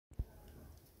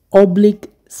Oblique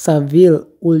Seville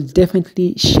will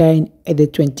definitely shine at the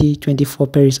 2024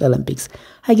 Paris Olympics.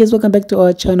 Hi guys, welcome back to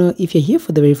our channel. If you're here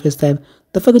for the very first time,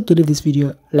 don't forget to leave this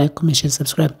video, like, comment, share,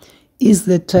 subscribe. Is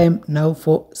the time now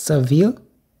for Seville?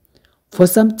 For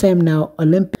some time now,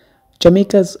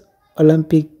 Jamaica's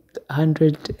Olympic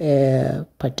 100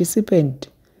 participant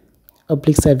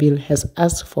Oblique Seville has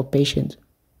asked for patience.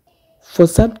 For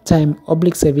some time,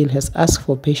 Oblique Seville has asked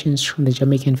for patience from the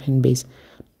Jamaican fan base,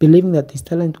 believing that his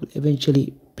talent will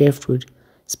eventually bear fruit.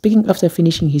 Speaking after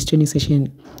finishing his training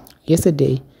session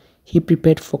yesterday, he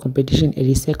prepared for competition at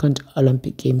his second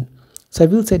Olympic game.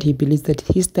 Seville said he believes that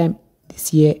his time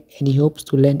this year and he hopes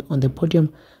to land on the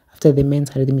podium after the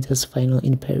men's 100 meters final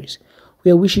in Paris.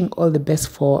 We are wishing all the best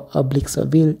for Oblique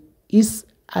Seville. He's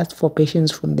asked for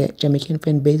patience from the Jamaican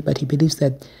fan base, but he believes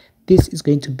that this is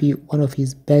going to be one of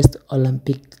his best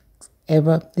Olympics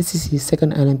ever. This is his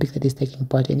second Olympics that he's taking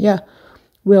part in. Yeah,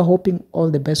 we are hoping all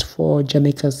the best for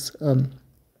Jamaica's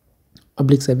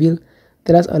Oblique Seville.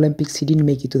 The last Olympics, he didn't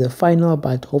make it to the final,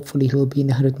 but hopefully he'll be in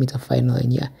the 100-meter final.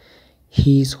 And yeah,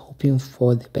 he's hoping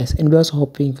for the best. And we're also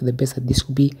hoping for the best that this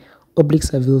will be Oblique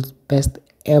Seville's best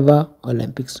ever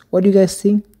Olympics. What do you guys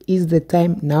think? Is the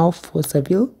time now for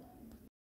Seville?